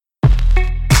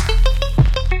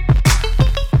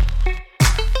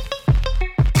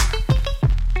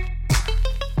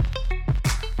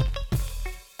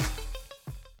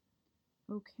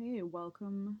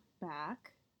welcome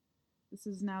back. This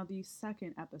is now the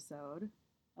second episode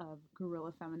of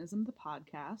Guerrilla Feminism, the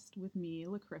podcast, with me,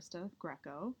 LaCrista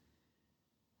Greco.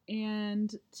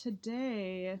 And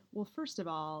today, well, first of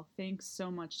all, thanks so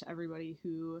much to everybody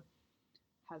who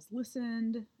has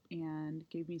listened and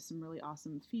gave me some really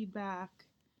awesome feedback.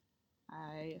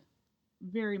 I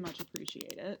very much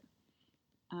appreciate it.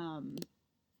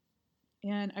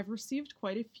 And I've received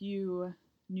quite a few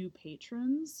new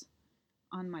patrons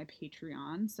on my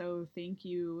Patreon, so thank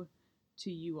you to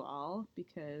you all,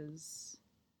 because,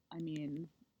 I mean,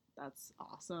 that's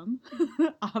awesome.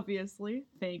 Obviously,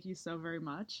 thank you so very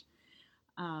much.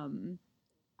 I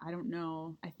don't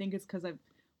know, I think it's because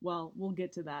we'll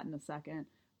get to that in a second,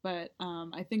 but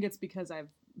I think it's because I've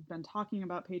been talking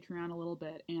about Patreon a little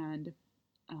bit, and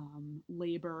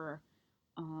labor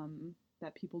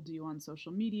that people do on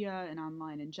social media and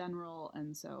online in general,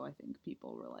 and so I think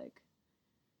people were like,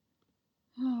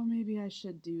 oh, maybe I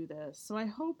should do this. So I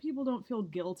hope people don't feel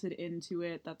guilted into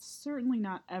it. That's certainly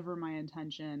not ever my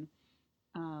intention.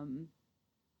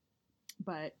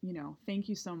 But, thank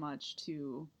you so much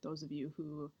to those of you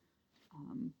who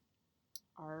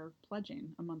are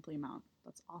pledging a monthly amount.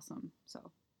 That's awesome. So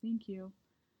thank you.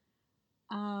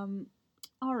 All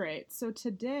right. So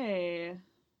today,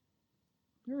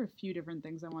 there are a few different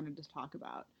things I wanted to talk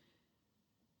about.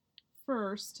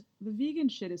 First, the vegan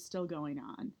shit is still going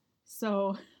on.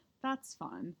 So that's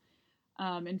fun.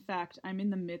 In fact, I'm in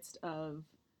the midst of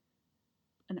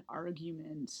an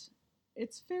argument.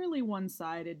 It's fairly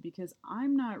one-sided because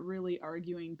I'm not really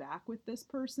arguing back with this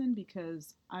person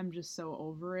because I'm just so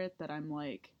over it that I'm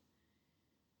like,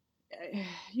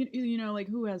 like,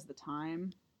 who has the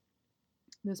time?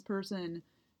 This person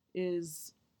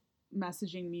is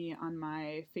messaging me on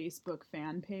my Facebook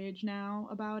fan page now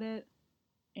about it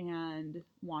and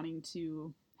wanting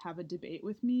to have a debate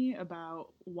with me about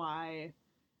why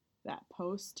that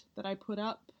post that I put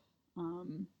up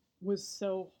was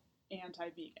so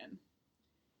anti-vegan.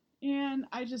 And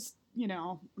I just,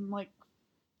 I'm like,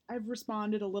 I've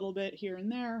responded a little bit here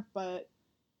and there, but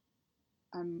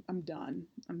I'm done.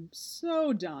 I'm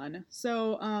so done.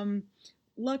 So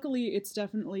luckily it's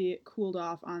definitely cooled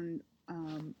off on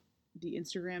the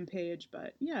Instagram page,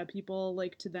 but yeah, people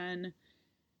like to then,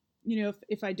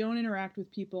 if I don't interact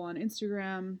with people on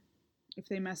Instagram, if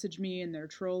they message me and they're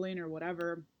trolling or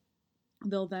whatever,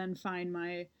 they'll then find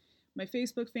my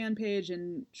Facebook fan page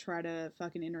and try to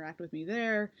fucking interact with me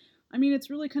there. I mean, it's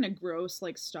really kind of gross,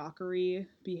 like, stalkery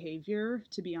behavior,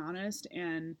 to be honest,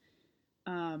 and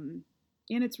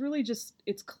it's really just,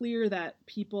 it's clear that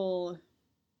people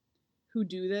who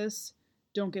do this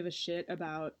don't give a shit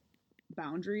about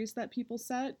boundaries that people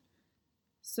set.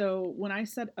 So when I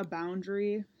set a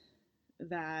boundary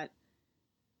that,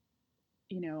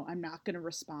 I'm not going to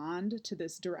respond to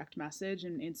this direct message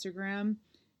in Instagram,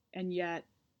 and yet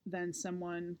then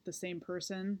someone, the same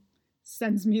person,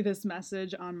 sends me this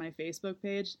message on my Facebook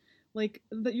page, like,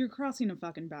 that you're crossing a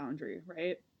fucking boundary,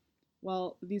 right?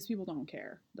 Well, these people don't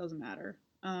care. Doesn't matter.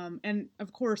 And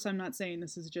of course, I'm not saying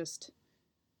this is just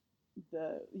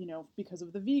because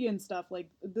of the vegan stuff. Like,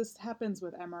 this happens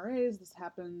with MRAs. This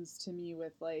happens to me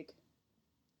with, like,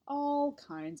 all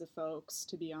kinds of folks,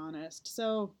 to be honest.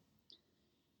 So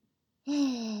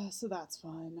that's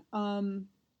fun.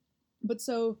 But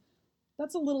so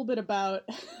that's a little bit about,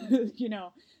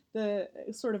 the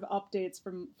sort of updates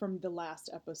from the last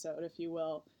episode, if you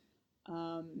will.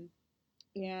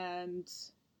 And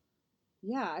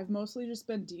yeah, I've mostly just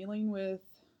been dealing with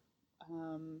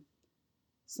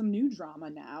some new drama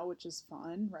now, which is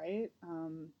fun, right?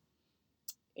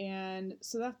 And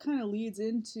so that kind of leads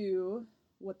into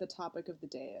what the topic of the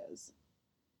day is.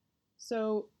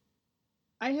 So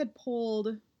I had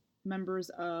polled members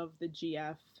of the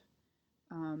GF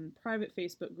private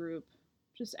Facebook group,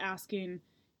 just asking,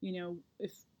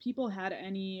 if people had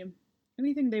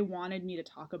anything they wanted me to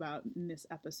talk about in this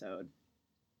episode.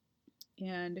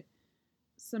 And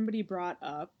somebody brought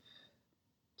up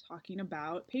talking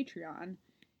about Patreon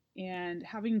and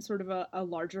having sort of a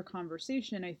larger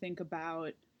conversation, I think,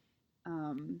 about,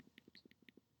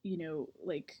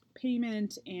 like,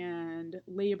 payment and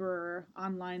labor,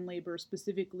 online labor,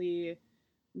 specifically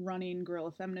running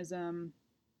Guerrilla Feminism.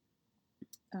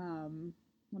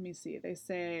 Let me see. They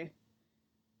say,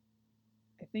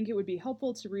 I think it would be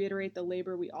helpful to reiterate the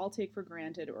labor we all take for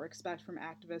granted or expect from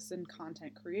activists and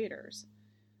content creators.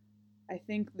 I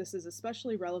think this is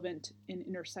especially relevant in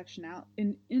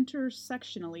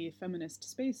intersectionally feminist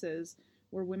spaces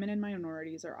where women and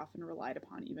minorities are often relied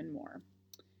upon even more.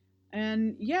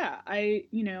 And yeah,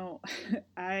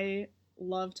 I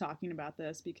love talking about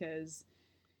this because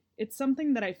it's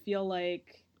something that I feel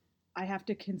like I have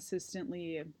to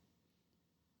consistently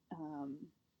um,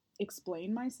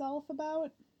 explain myself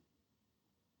about,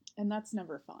 and that's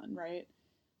never fun, right?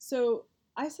 So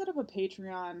I set up a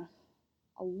Patreon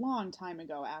a long time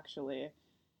ago, actually,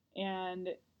 and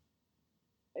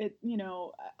it,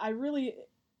 I really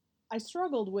I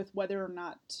struggled with whether or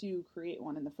not to create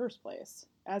one in the first place,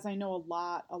 as I know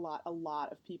a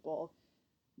lot of people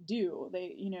do.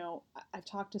 I've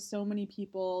talked to so many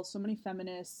people, so many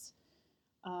feminists,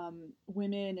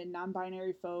 women and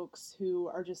non-binary folks who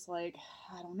are just like,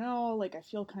 I don't know, like I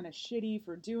feel kind of shitty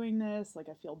for doing this, like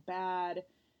I feel bad,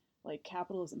 like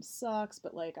capitalism sucks,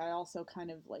 but like I also kind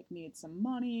of like need some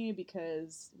money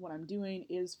because what I'm doing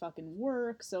is fucking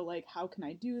work. So like how can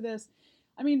I do this?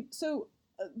 I mean, so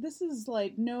this is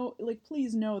like no, like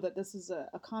please know that this is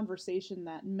a conversation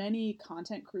that many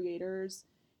content creators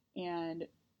and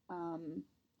um,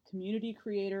 community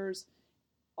creators,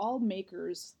 all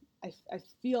makers, I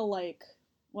feel like,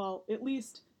 well, at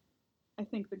least I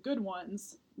think the good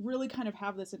ones really kind of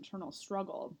have this internal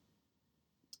struggle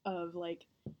of like,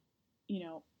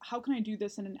 how can I do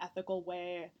this in an ethical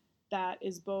way that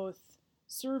is both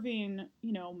serving,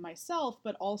 myself,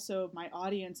 but also my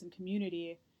audience and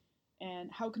community?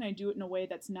 And how can I do it in a way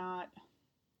that's not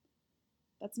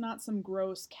some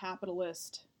gross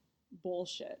capitalist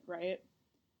bullshit, right?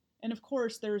 And of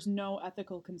course, there's no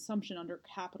ethical consumption under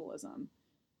capitalism.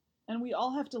 And we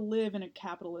all have to live in a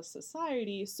capitalist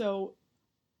society. So,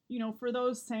 for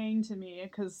those saying to me,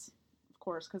 because, of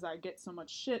course, because I get so much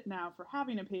shit now for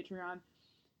having a Patreon,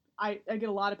 I get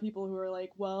a lot of people who are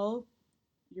like, well,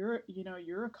 you're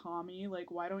a commie. Like,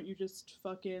 why don't you just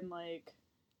fucking, like,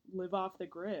 live off the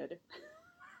grid?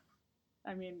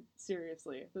 I mean,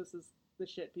 seriously, this is the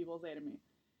shit people say to me.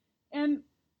 And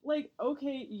like,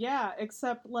 okay, yeah,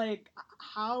 except like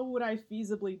how would I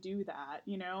feasibly do that,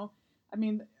 I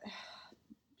mean,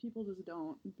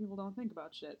 people don't think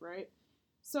about shit, right?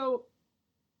 So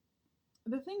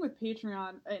the thing with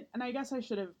Patreon, and I guess I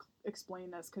should have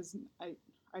explained this because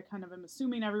I kind of am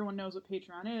assuming everyone knows what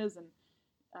Patreon is, and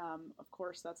of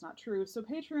course that's not true. So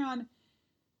Patreon,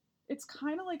 it's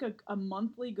kind of like a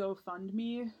monthly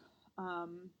GoFundMe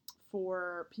um,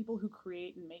 for people who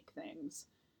create and make things.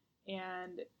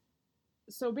 And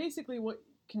so basically, what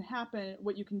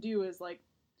you can do is like,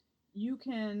 you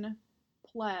can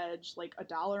pledge like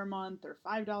 $1 a month or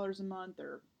 $5 a month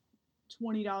or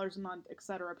 $20 a month,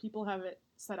 etc. People have it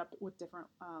set up with different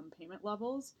payment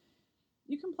levels.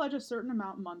 You can pledge a certain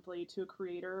amount monthly to a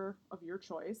creator of your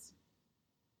choice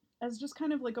as just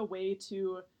kind of like a way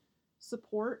to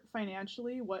support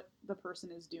financially what the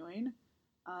person is doing,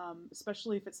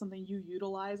 especially if it's something you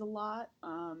utilize a lot.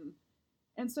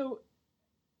 And so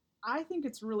I think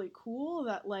it's really cool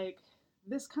that like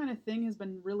this kind of thing has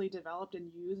been really developed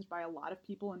and used by a lot of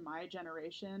people in my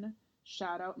generation.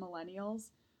 Shout out millennials.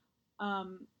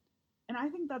 Um, and I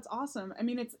think that's awesome. I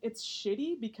mean, it's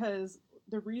shitty because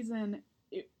the reason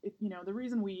the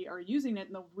reason we are using it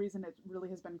and the reason it really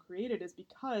has been created is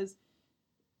because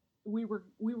we were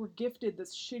gifted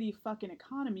this shitty fucking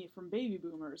economy from baby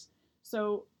boomers.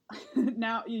 So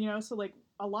now so like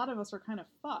a lot of us are kind of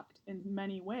fucked in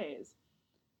many ways.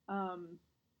 Um,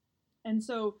 and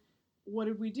so what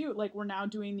did we do? Like we're now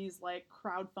doing these like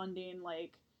crowdfunding,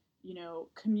 like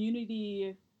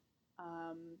community,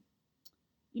 um,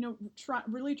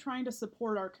 really trying to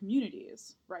support our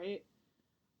communities, right?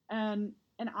 And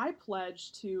I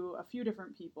pledged to a few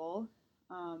different people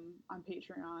on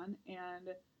Patreon, and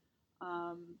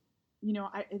um,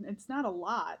 it's not a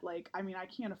lot. Like, I mean, I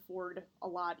can't afford a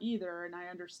lot either, and I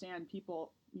understand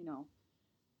people.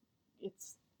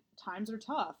 It's times are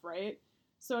tough, right?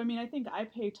 So I mean, I think I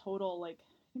pay total like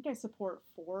I think I support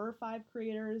 4 or 5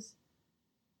 creators,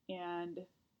 and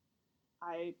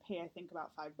I pay I think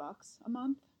about $5 a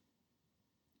month.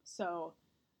 So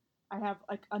I have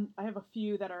like I have a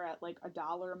few that are at like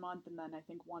 $1 a month, and then I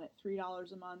think one at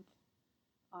 $3 a month,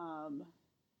 um,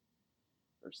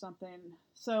 or something.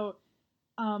 So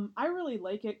I really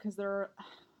like it because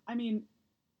I mean,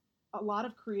 a lot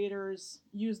of creators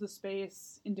use the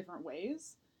space in different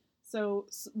ways. So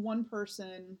one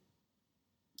person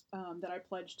that I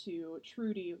pledged to,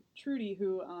 Trudy,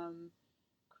 who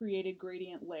created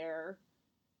Gradient Lair,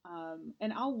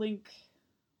 and I'll link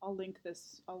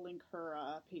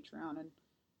her Patreon and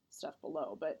stuff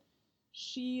below. But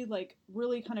she like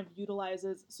really kind of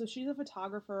utilizes. So she's a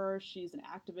photographer. She's an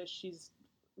activist. She's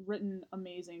written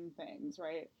amazing things,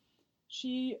 right?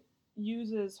 She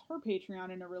uses her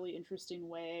Patreon in a really interesting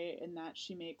way in that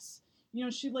she makes,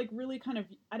 she like really kind of,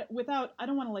 I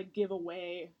don't want to like give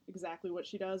away exactly what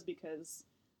she does because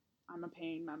I'm a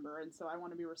paying member and so I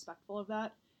want to be respectful of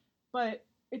that. But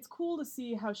it's cool to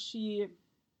see how she,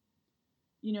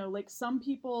 like some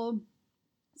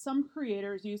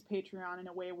creators use Patreon in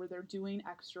a way where they're doing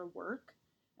extra work,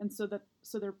 and so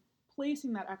they're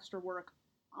placing that extra work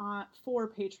for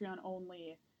Patreon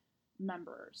only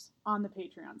members on the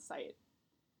Patreon site.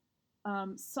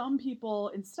 Some people,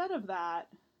 instead of that,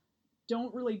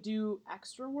 don't really do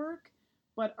extra work,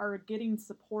 but are getting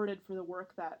supported for the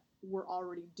work that we're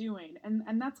already doing.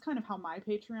 And that's kind of how my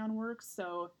Patreon works.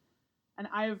 So, and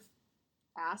I've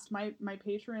asked my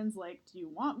patrons, like, do you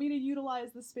want me to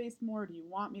utilize this space more? Do you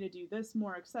want me to do this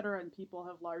more, etc.? And people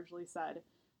have largely said,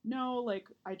 no, like,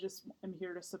 I just am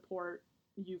here to support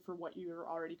you for what you're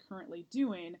already currently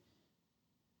doing,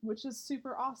 which is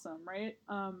super awesome, right?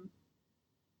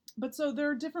 But so there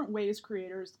are different ways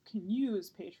creators can use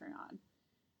Patreon.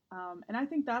 And I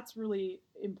think that's really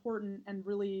important and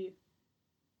really,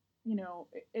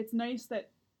 it's nice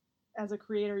that as a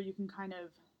creator you can kind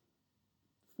of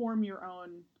form your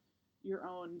own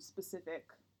specific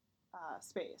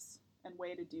space and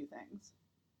way to do things.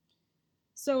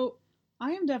 So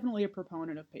I am definitely a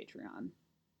proponent of Patreon.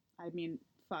 I mean,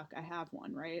 fuck, I have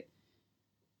one, right?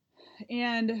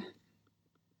 And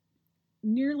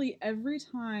nearly every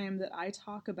time that I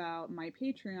talk about my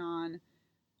Patreon,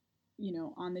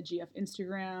 on the GF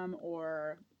Instagram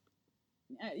or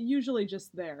usually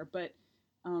just there, but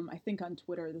I think on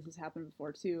Twitter this has happened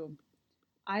before too.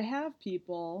 I have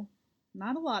people,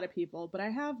 not a lot of people, but I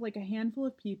have like a handful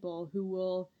of people who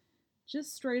will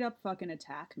just straight up fucking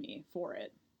attack me for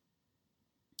it.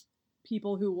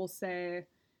 People who will say,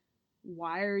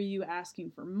 why are you asking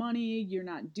for money? You're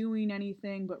not doing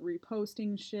anything but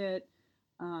reposting shit.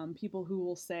 People who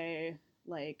will say,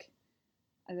 like,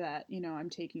 that, I'm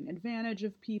taking advantage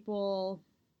of people.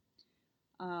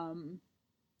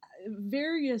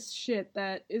 Various shit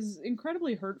that is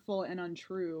incredibly hurtful and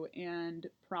untrue and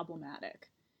problematic.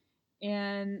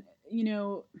 And,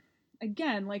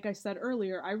 again, like I said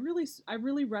earlier, I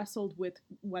really wrestled with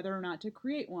whether or not to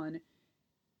create one.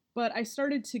 But I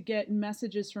started to get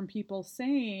messages from people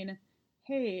saying,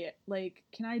 hey, like,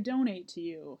 can I donate to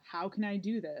you? How can I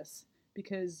do this?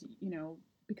 Because,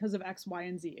 because of X, Y,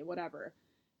 and Z, whatever.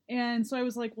 And so I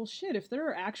was like, well, shit, if there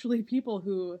are actually people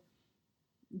who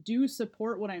do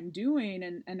support what I'm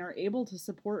doing and are able to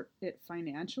support it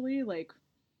financially, like,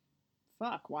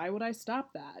 fuck, why would I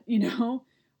stop that?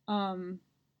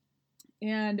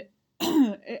 And,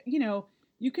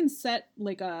 you can set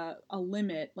like a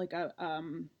limit, like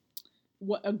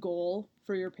a goal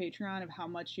for your Patreon of how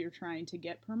much you're trying to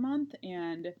get per month.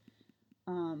 And,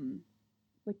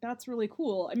 like, that's really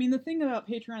cool. I mean, the thing about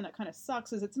Patreon that kind of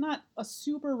sucks is it's not a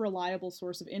super reliable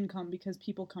source of income because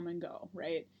people come and go,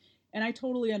 right? And I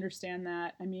totally understand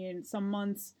that. I mean, some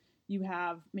months you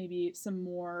have maybe some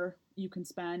more you can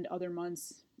spend, other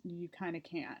months you kind of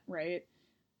can't, right?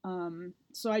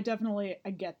 So I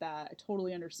get that. I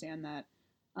totally understand that.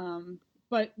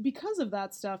 But because of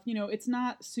that stuff, it's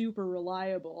not super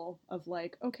reliable of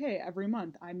like, okay, every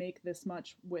month I make this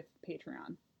much with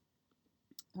Patreon.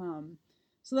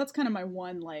 So that's kind of my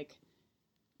one, like,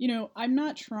 I'm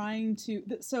not trying to,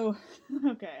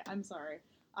 okay, I'm sorry.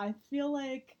 I feel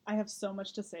like I have so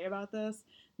much to say about this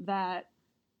that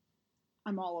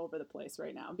I'm all over the place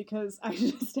right now because I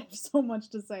just have so much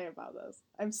to say about this.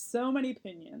 I have so many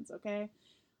opinions, okay?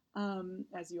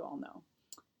 As you all know.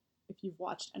 If you've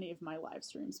watched any of my live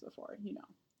streams before,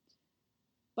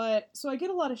 But, so I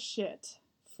get a lot of shit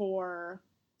for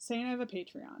saying I have a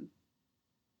Patreon.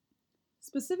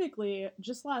 Specifically,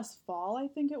 just last fall, I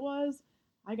think it was,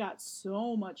 I got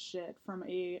so much shit from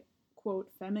a, quote,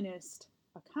 feminist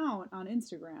account on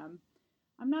Instagram.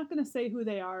 I'm not going to say who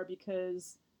they are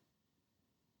because,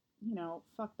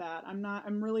 fuck that.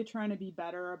 I'm really trying to be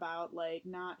better about, like,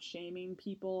 not shaming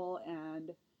people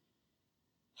and,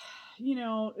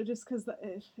 just because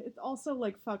it's also,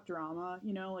 like, fuck drama,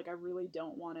 like, I really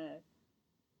don't want to,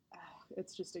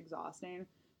 it's just exhausting.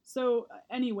 So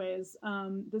anyways,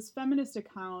 this feminist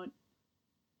account,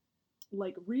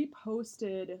 like,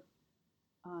 reposted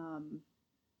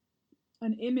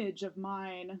an image of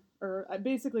mine, or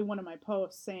basically one of my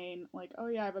posts saying, like, oh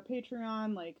yeah, I have a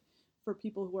Patreon, like, for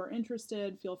people who are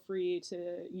interested, feel free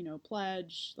to,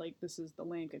 pledge, like, this is the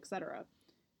link, etc.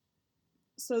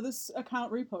 So this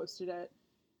account reposted it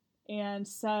and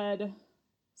said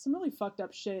some really fucked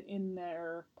up shit in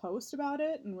their post about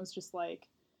it, and was just like,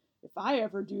 if I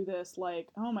ever do this, like,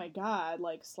 oh my god,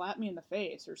 like, slap me in the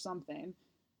face or something.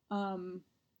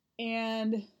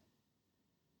 And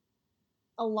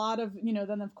a lot of,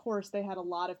 then of course they had a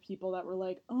lot of people that were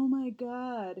like, oh my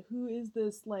god, who is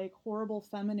this, like, horrible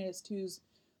feminist who's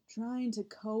trying to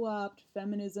co-opt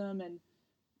feminism and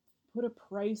put a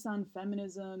price on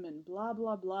feminism and blah,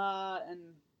 blah, blah, and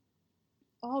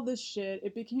all this shit.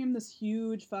 It became this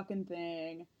huge fucking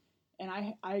thing. And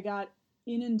I got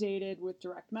inundated with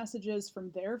direct messages from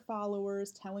their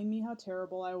followers telling me how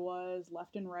terrible I was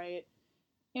left and right.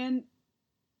 And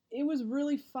it was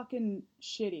really fucking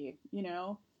shitty, you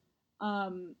know?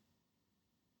 Um,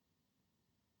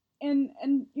 and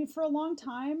for a long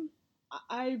time,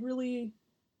 I really,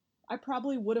 I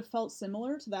probably would have felt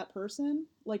similar to that person,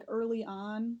 like early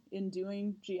on in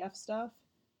doing GF stuff.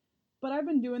 But I've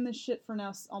been doing this shit for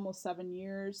now almost 7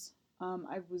 years.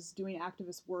 I was doing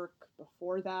activist work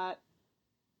before that.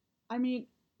 I mean,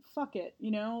 fuck it, you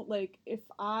know? Like, if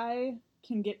I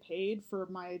can get paid for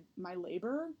my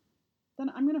labor,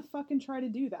 then I'm gonna fucking try to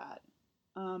do that.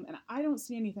 And I don't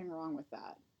see anything wrong with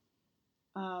that.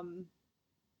 Um,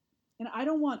 and I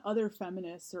don't want other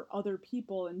feminists or other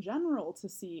people in general to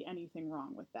see anything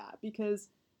wrong with that, because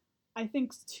I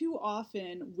think too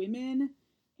often women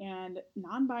and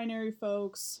non binary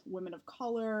folks, women of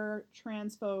color,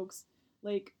 trans folks,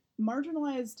 like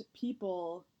marginalized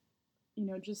people, you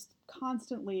know, just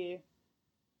constantly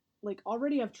like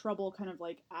already have trouble kind of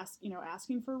like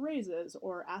asking for raises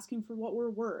or asking for what we're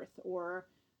worth or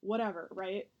whatever,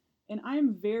 right? And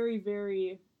I'm very,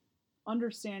 very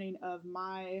understanding of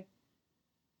my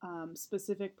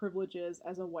specific privileges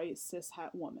as a white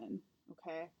cishet woman,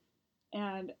 okay?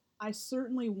 And I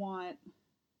certainly want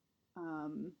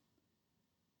um,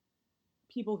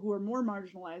 people who are more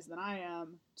marginalized than I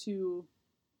am to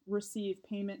receive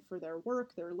payment for their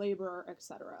work, their labor,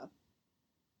 etc.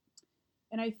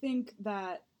 And I think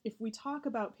that if we talk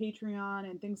about Patreon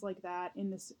and things like that in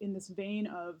this vein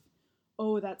of,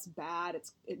 oh, that's bad,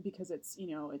 because it's, you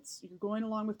know, it's, you're going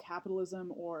along with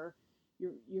capitalism, or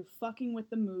you're fucking with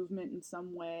the movement in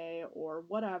some way or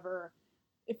whatever.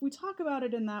 If we talk about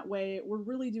it in that way, we're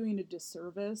really doing a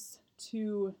disservice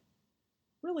to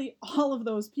really all of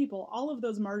those people, all of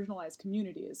those marginalized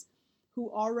communities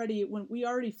who already, when we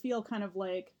already feel kind of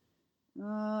like,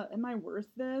 am I worth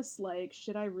this? Like,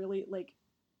 should I really, like,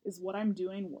 is what I'm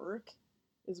doing work?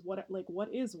 Is what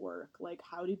is work? Like,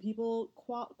 how do people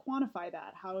quantify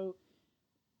that?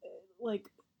 Like,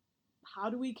 how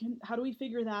do we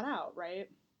figure that out, right?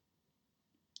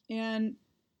 And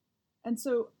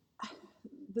so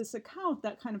this account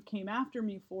that kind of came after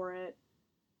me for it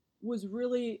was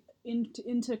really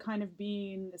into kind of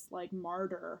being this like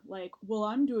martyr, like, well,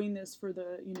 I'm doing this for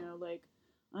the, you know, like,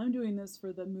 I'm doing this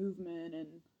for the movement and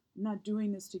I'm not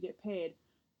doing this to get paid.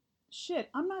 Shit,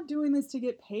 I'm not doing this to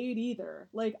get paid either.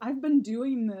 Like, I've been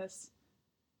doing this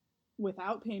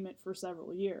without payment for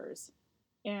several years,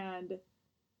 and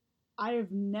I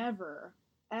have never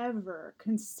ever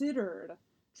considered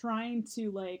trying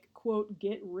to, like, quote,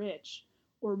 get rich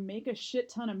or make a shit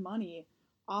ton of money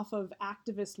off of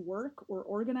activist work or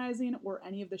organizing or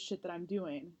any of the shit that I'm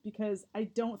doing, because I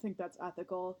don't think that's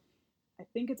ethical. I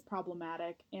think it's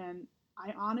problematic, and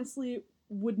I honestly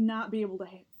would not be able to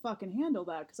fucking handle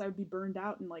that, because I would be burned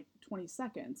out in like 20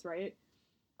 seconds, right?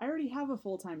 I already have a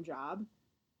full-time job.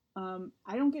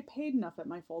 I don't get paid enough at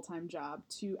my full-time job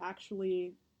to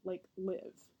actually like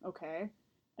live, okay?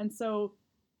 And so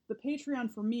the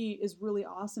Patreon for me is really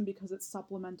awesome because it's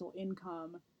supplemental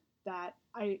income that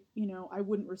I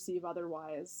wouldn't receive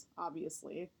otherwise,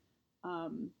 obviously.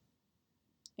 Um,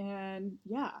 and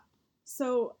yeah,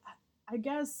 so I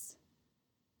guess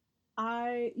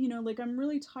I'm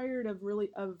really tired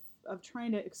of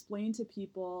trying to explain to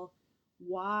people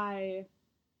why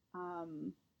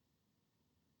um,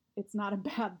 it's not a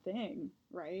bad thing,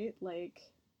 right? Like,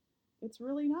 it's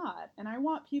really not. And I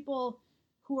want people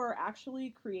who are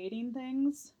actually creating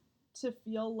things to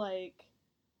feel like,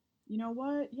 you know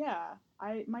what? Yeah,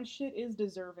 my shit is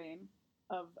deserving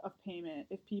of payment.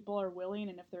 If people are willing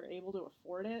and if they're able to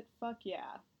afford it, fuck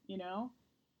yeah, you know?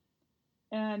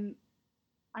 And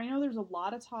I know there's a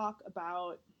lot of talk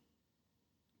about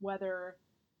whether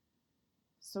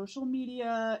social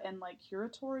media and like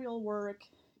curatorial work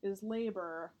is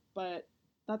labor, but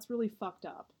that's really fucked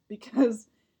up, because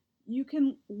you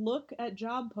can look at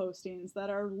job postings that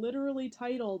are literally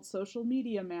titled social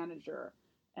media manager.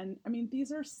 And I mean,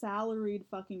 these are salaried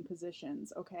fucking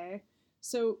positions, okay?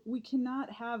 So we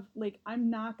cannot have, like, I'm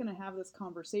not gonna have this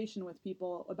conversation with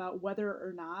people about whether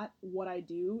or not what I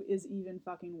do is even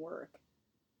fucking work.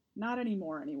 Not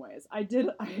anymore, anyways. I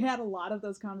had a lot of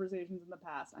those conversations in the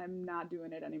past. I'm not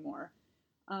doing it anymore.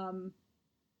 Um,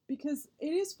 because it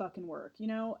is fucking work, you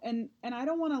know? And I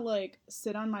don't want to like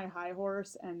sit on my high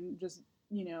horse and just,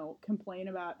 you know, complain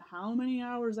about how many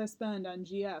hours I spend on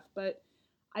GF, but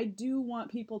I do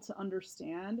want people to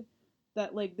understand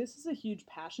that like this is a huge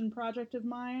passion project of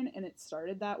mine and it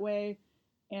started that way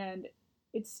and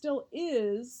it still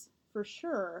is for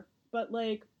sure, but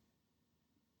like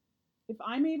if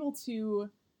I'm able to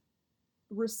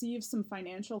receive some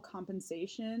financial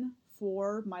compensation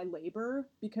for my labor,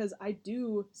 because I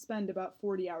do spend about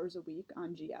 40 hours a week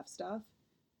on GF stuff,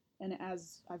 and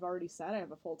as I've already said, I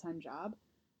have a full-time job.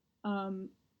 um,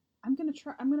 I'm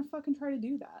gonna fucking try to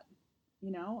do that,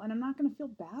 you know, and I'm not gonna feel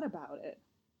bad about it.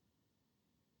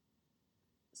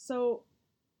 So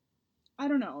I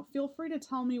don't know. Feel free to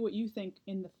tell me what you think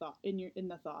in the thought in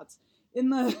the thoughts in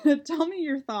the tell me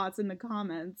your thoughts in the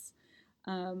comments.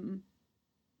 Um,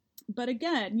 but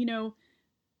again, you know,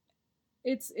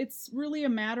 it's really a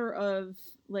matter of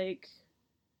like,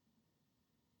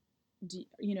 do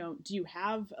you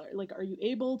have like, are you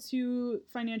able to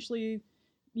financially,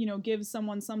 you know, give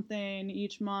someone something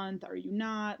each month? Are you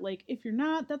not? Like, if you're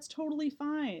not, that's totally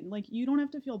fine. Like, you don't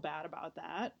have to feel bad about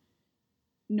that.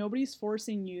 Nobody's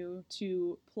forcing you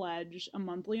to pledge a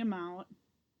monthly amount,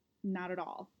 not at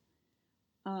all.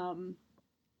 Um,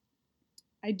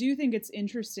 I do think it's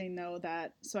interesting though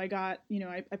that so I got, you know,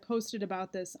 I posted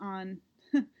about this on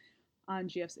on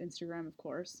GF's Instagram, of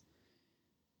course,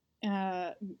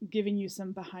 uh, giving you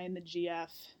some behind the GF,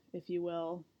 if you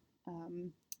will,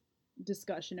 um,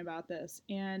 discussion about this.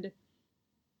 And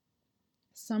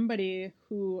somebody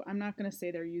who, I'm not going to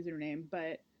say their username,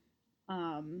 but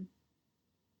God,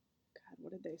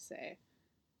 what did they say?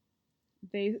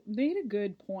 They made a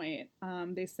good point.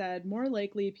 They said more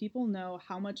likely people know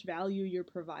how much value you're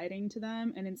providing to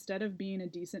them, and instead of being a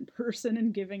decent person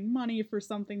and giving money for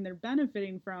something they're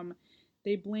benefiting from,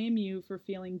 they blame you for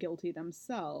feeling guilty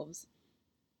themselves.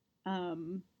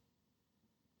 Um,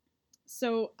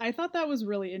 so I thought that was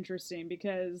really interesting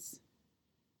because,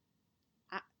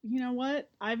 you know what?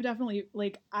 I've definitely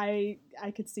like I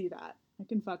could see that. I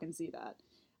can fucking see that,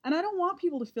 and I don't want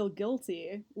people to feel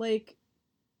guilty. Like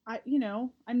you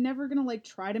know, I'm never gonna like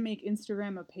try to make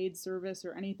Instagram a paid service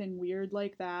or anything weird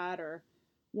like that or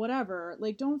whatever.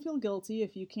 Like, don't feel guilty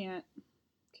if you can't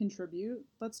contribute.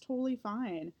 That's totally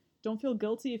fine. Don't feel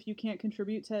guilty if you can't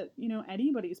contribute to, you know,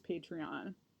 anybody's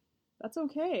Patreon. That's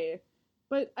okay.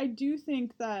 But I do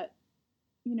think that,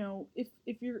 you know, if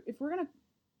we're gonna,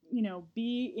 you know,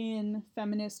 be in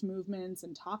feminist movements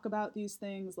and talk about these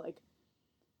things, like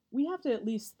we have to at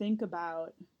least think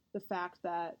about the fact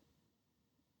that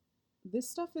this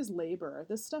stuff is labor.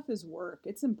 This stuff is work.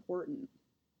 It's important.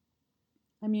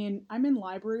 I mean, I'm in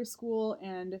library school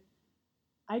and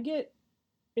I get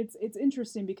it's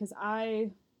interesting because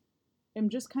I am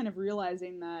just kind of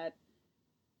realizing that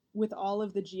with all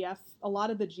of the GF, a lot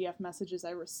of the GF messages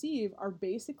I receive are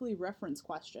basically reference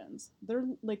questions. They're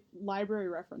like library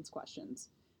reference questions.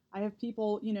 I have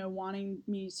people, you know, wanting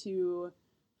me to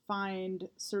find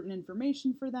certain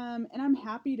information for them, and I'm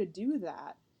happy to do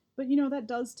that. But, you know, that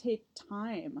does take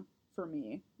time for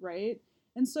me, right?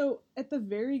 And so, at the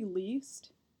very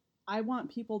least, I want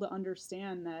people to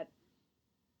understand that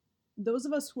those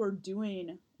of us who are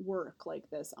doing work like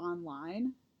this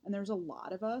online, and there's a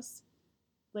lot of us,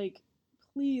 like,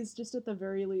 please just at the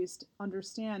very least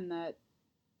understand that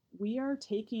we are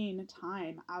taking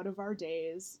time out of our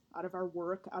days, out of our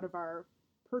work, out of our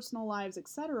personal lives,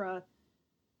 etc.,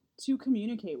 to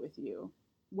communicate with you,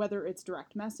 whether it's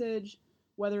direct message,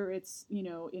 whether it's, you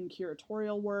know, in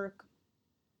curatorial work,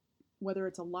 whether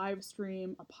it's a live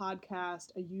stream, a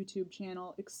podcast, a YouTube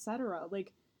channel, etc.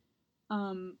 Like,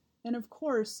 and of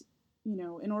course, you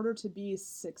know, in order to be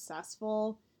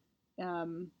successful,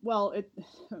 well, it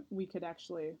we could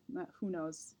actually, who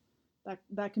knows,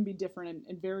 that can be different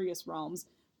in various realms.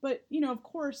 But you know, of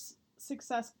course,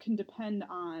 success can depend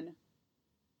on,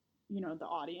 you know, the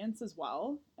audience as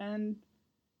well. And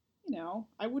you know,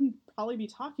 I wouldn't probably be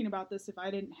talking about this if I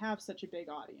didn't have such a big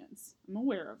audience. I'm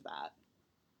aware of that.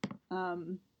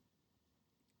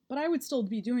 But I would still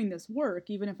be doing this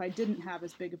work even if I didn't have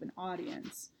as big of an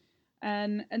audience.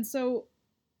 And so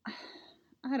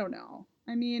I don't know.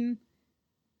 I mean,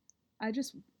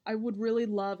 I would really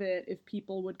love it if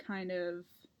people would kind of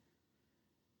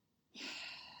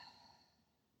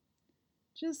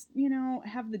just, you know,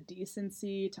 have the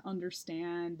decency to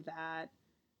understand that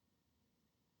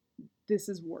this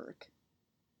is work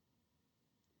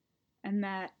and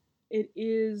that it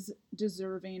is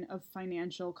deserving of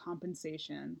financial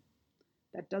compensation.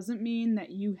 That doesn't mean that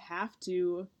you have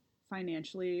to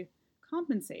financially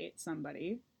compensate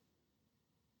somebody,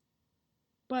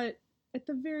 but at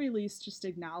the very least, just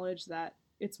acknowledge that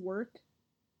it's work.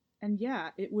 And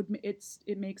yeah, it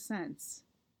makes sense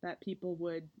that people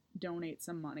would donate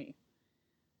some money.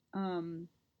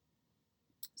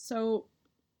 So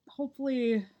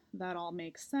hopefully that all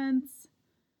makes sense.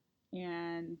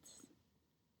 And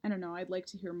I don't know, I'd like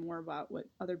to hear more about what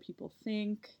other people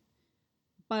think.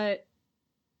 But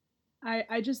I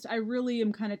really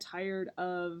am kind of tired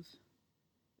of,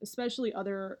 especially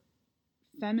other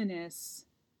feminists,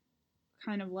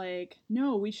 kind of like,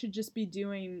 no, we should just be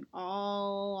doing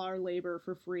all our labor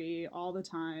for free all the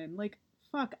time. Like,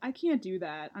 fuck, I can't do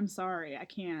that. I'm sorry, I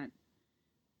can't.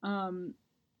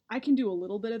 I can do a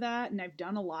little bit of that, and I've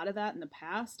done a lot of that in the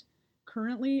past.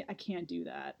 Currently, I can't do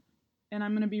that. And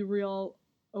I'm going to be real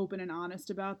open and honest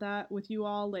about that with you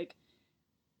all. Like,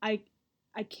 I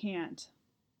I can't.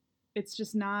 It's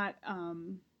just not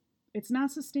it's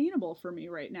not sustainable for me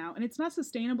right now, and it's not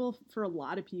sustainable for a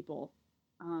lot of people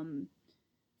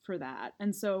for that.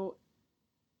 And so,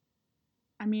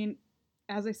 I mean,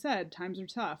 as I said, times are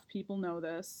tough. People know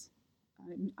this.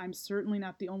 I'm certainly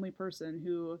not the only person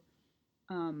who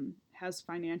has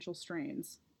financial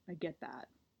strains. I get that.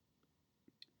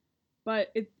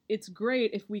 But it's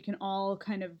great if we can all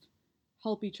kind of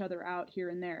help each other out here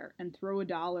and there and throw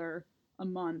 $1 a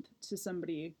month to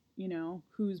somebody, you know,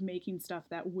 who's making stuff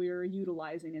that we're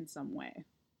utilizing in some way.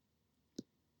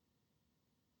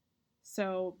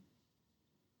 So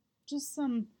just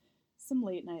some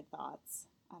late night thoughts.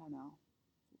 I don't know.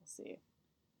 We'll see.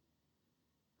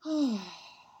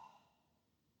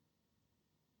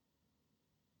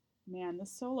 Man,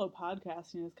 this solo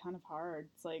podcasting is kind of hard.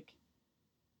 It's like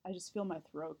I just feel my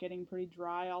throat getting pretty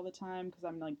dry all the time because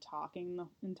I'm like talking the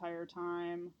entire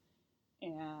time,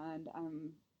 and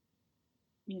I'm,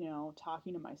 you know,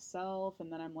 talking to myself,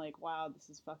 and then I'm like, wow, this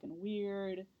is fucking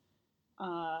weird.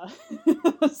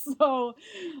 So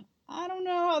I don't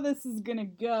know how this is gonna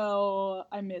go.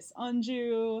 I miss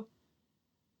Anju.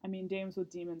 I mean, Dames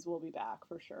with Demons will be back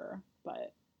for sure,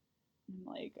 but I'm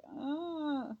like,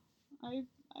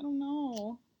 I don't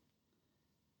know.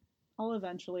 I'll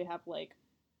eventually have like,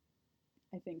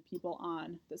 I think, people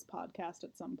on this podcast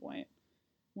at some point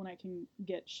when I can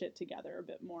get shit together a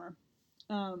bit more.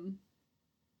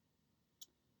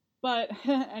 But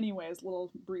anyways,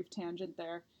 little brief tangent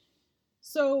there.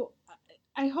 So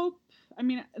I hope, I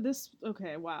mean, this,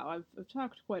 okay, wow, I've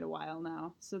talked quite a while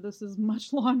now, so this is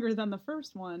much longer than the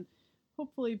first one.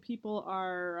 Hopefully people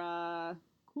are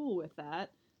cool with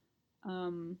that.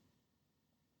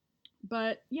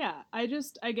 But yeah, I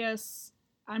guess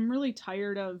I'm really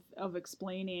tired of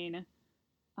explaining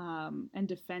and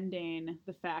defending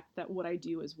the fact that what I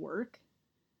do is work.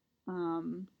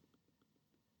 And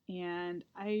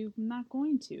I'm not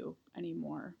going to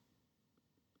anymore.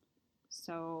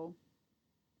 So,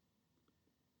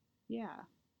 yeah.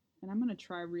 And I'm going to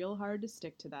try real hard to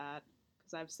stick to that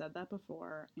because I've said that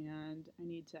before and I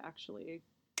need to actually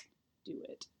do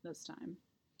it this time.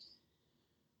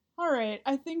 All right,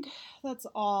 I think that's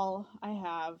all I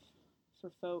have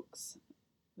for folks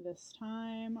this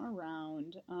time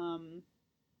around.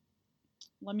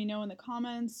 Let me know in the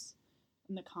comments.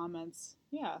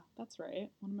 Yeah, that's right.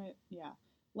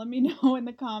 Let me know in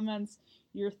the comments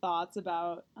your thoughts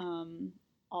about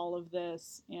all of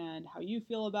this and how you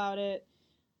feel about it.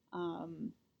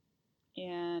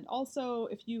 And also,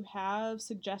 if you have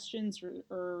suggestions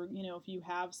or, you know, if you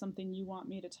have something you want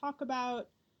me to talk about,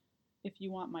 if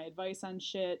you want my advice on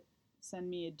shit, send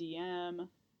me a DM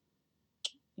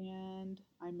and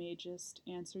I may just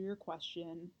answer your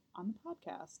question on the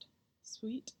podcast.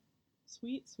 Sweet.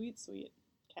 Sweet, sweet, sweet.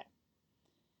 Okay.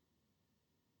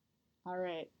 All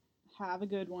right. Have a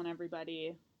good one,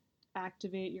 everybody.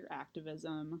 Activate your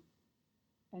activism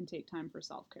and take time for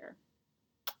self-care.